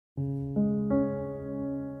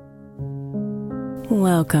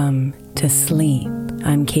Welcome to Sleep.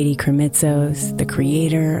 I'm Katie Kremitzos, the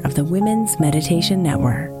creator of the Women's Meditation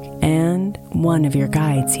Network and one of your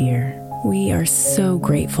guides here. We are so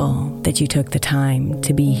grateful that you took the time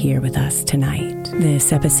to be here with us tonight.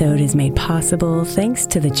 This episode is made possible thanks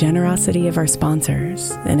to the generosity of our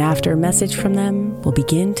sponsors, and after a message from them, we'll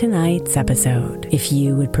begin tonight's episode. If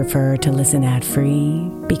you would prefer to listen ad-free,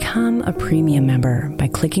 become a premium member by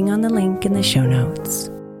clicking on the link in the show notes.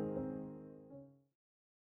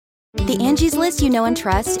 The Angie's List you know and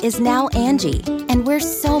trust is now Angie, and we're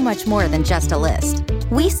so much more than just a list.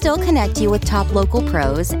 We still connect you with top local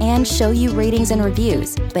pros and show you ratings and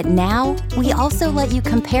reviews, but now we also let you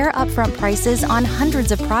compare upfront prices on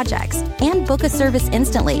hundreds of projects and book a service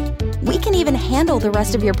instantly. We can even handle the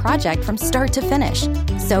rest of your project from start to finish.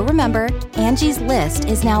 So remember, Angie's List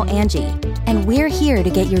is now Angie, and we're here to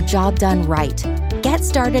get your job done right. Get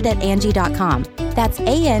started at Angie.com. That's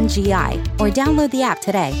ANGI, or download the app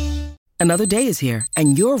today. Another day is here,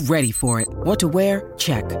 and you're ready for it. What to wear?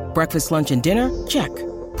 Check. Breakfast, lunch, and dinner? Check.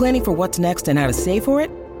 Planning for what's next and how to save for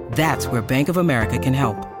it? That's where Bank of America can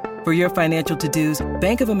help. For your financial to-dos,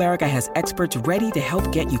 Bank of America has experts ready to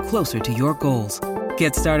help get you closer to your goals.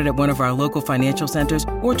 Get started at one of our local financial centers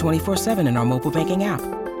or 24/7 in our mobile banking app.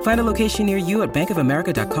 Find a location near you at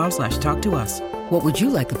bankofamerica.com/talktous. What would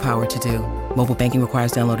you like the power to do? Mobile banking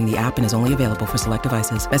requires downloading the app and is only available for select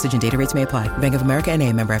devices. Message and data rates may apply. Bank of America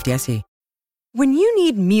N.A., member FDIC. When you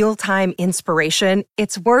need mealtime inspiration,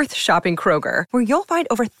 it's worth shopping Kroger, where you'll find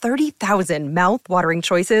over 30,000 mouth-watering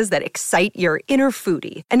choices that excite your inner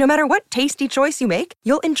foodie. And no matter what tasty choice you make,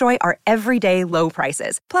 you'll enjoy our everyday low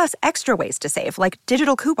prices, plus extra ways to save, like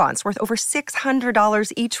digital coupons worth over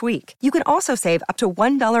 $600 each week. You can also save up to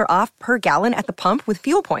 $1 off per gallon at the pump with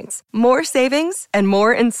fuel points. More savings and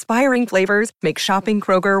more inspiring flavors make shopping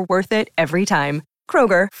Kroger worth it every time.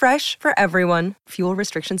 Kroger, fresh for everyone. Fuel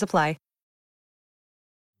restrictions apply.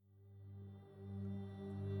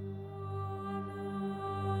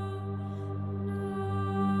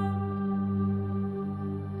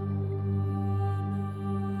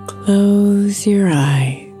 Close your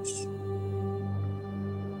eyes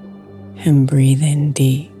and breathe in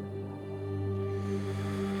deep.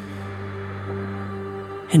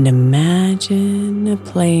 And imagine a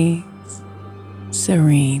place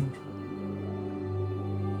serene.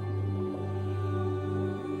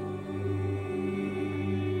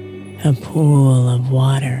 A pool of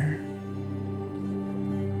water,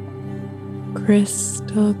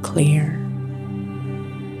 crystal clear,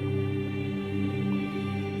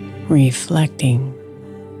 reflecting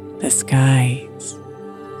the sky's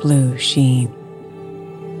blue sheen.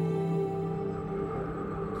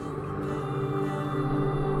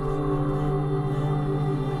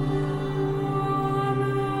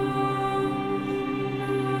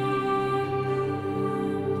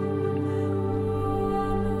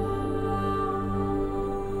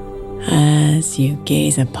 As you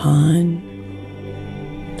gaze upon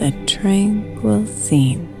the tranquil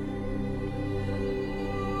scene,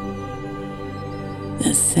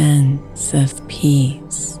 the sense of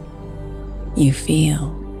peace you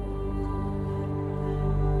feel,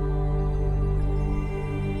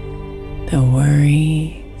 the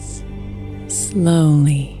worries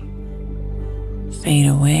slowly fade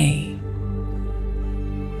away.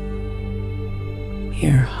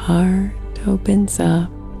 Your heart opens up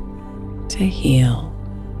to heal.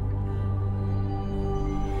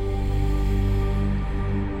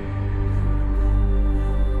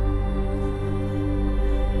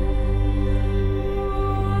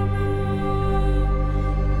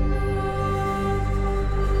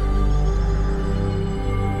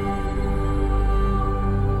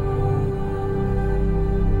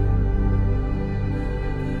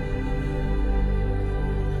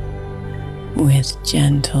 With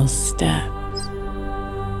gentle steps,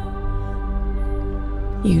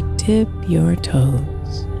 you dip your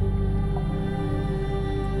toes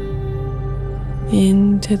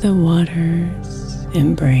into the water's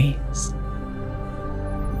embrace.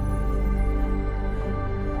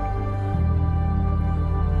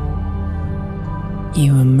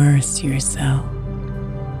 You immerse yourself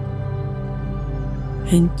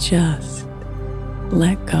and just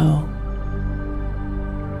let go,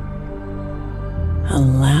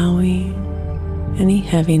 allowing any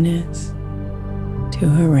heaviness to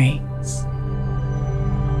erase.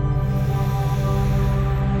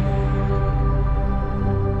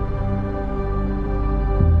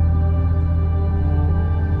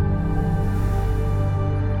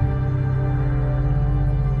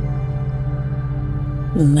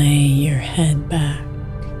 Lay your head back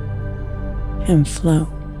and float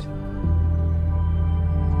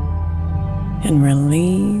and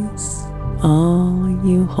release all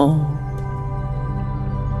you hold.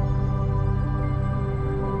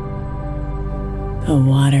 The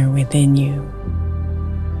water within you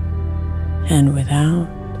and without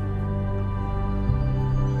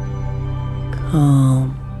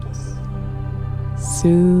calms,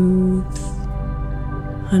 soothes,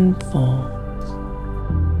 unfolds.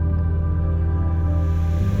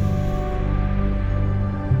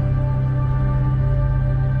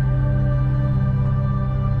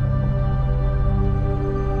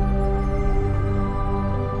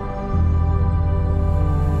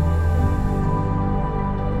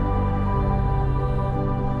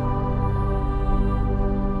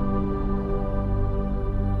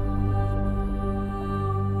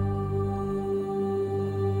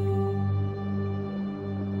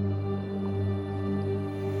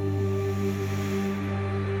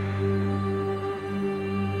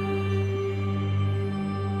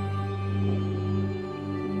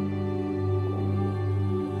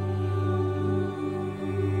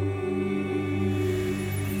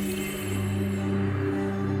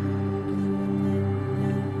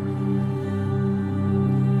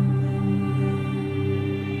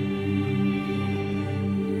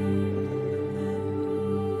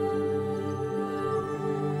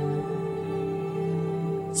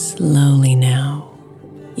 Slowly now,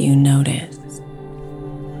 you notice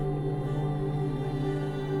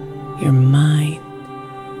your mind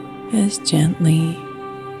has gently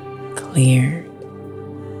cleared.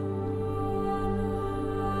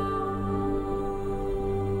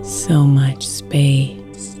 So much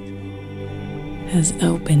space has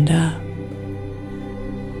opened up.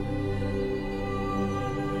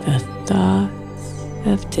 The thoughts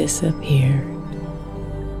have disappeared.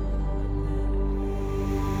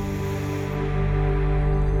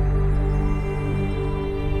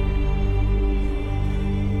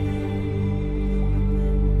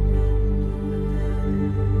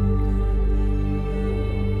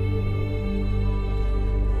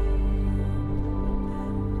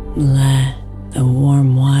 Let the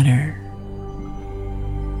warm water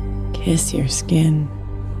kiss your skin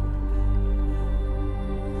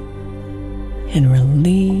and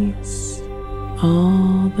release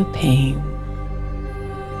all the pain.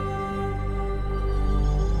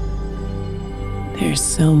 There's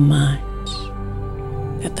so much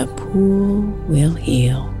that the pool will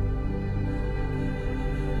heal.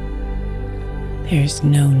 There's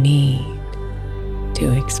no need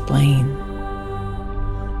to explain.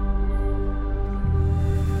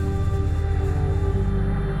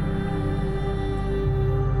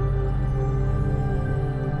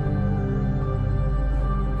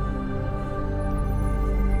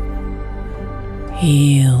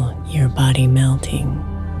 Feel your body melting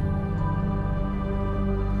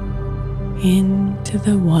into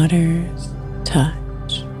the water's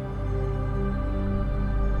touch.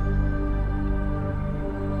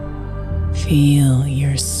 Feel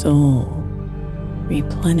your soul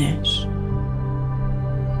replenish.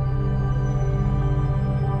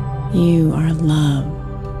 You are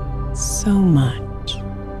loved so much.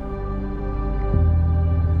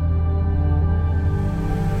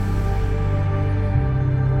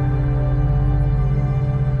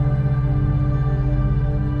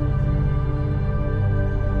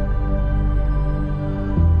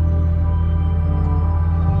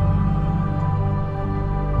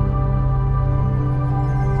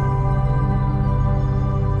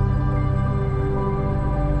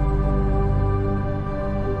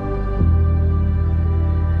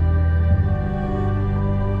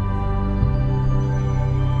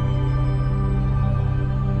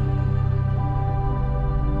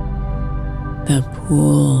 The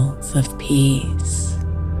pools of peace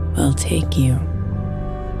will take you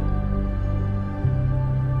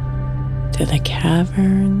to the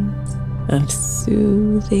caverns of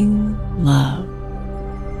soothing love.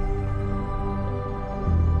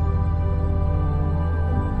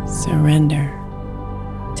 Surrender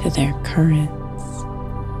to their currents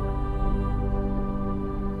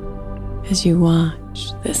as you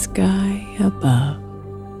watch the sky above.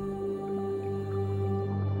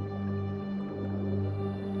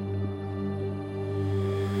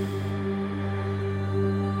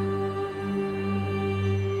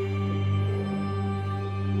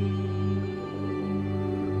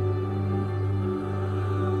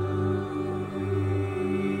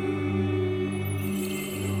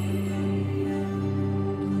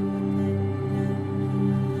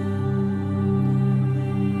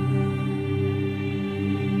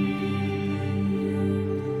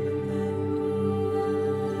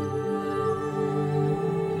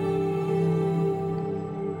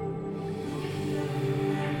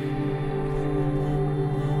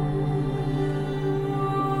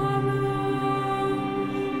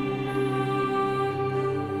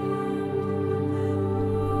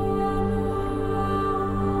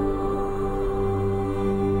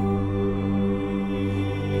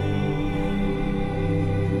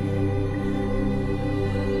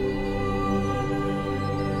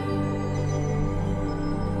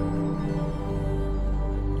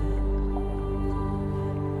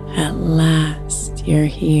 At last you're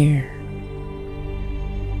here,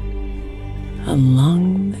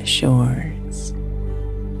 along the shores,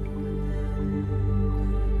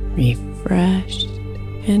 refreshed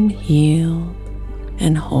and healed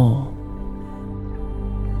and whole.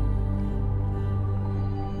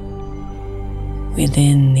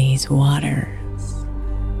 Within these waters,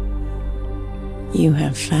 you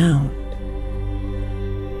have found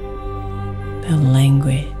the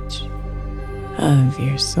language of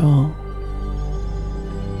your soul.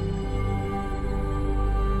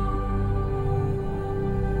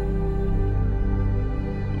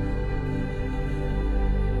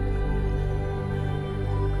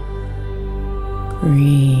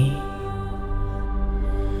 Breathe.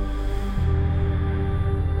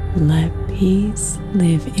 Let peace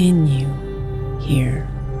live in you here.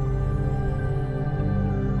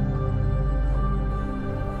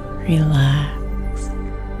 Relax.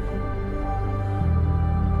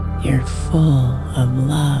 You're full of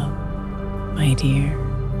love, my dear.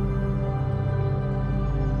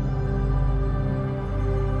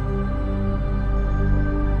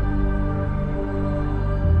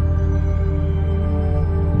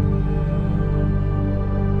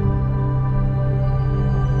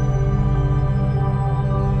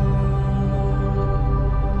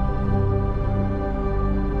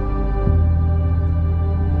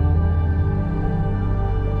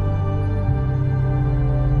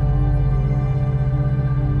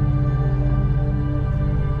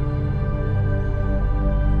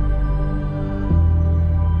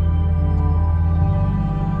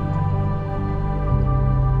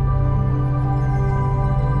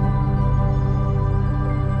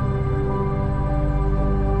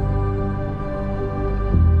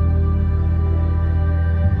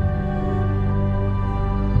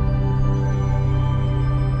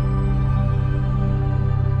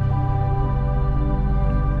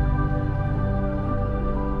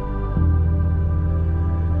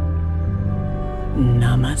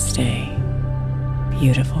 Namaste,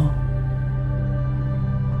 beautiful.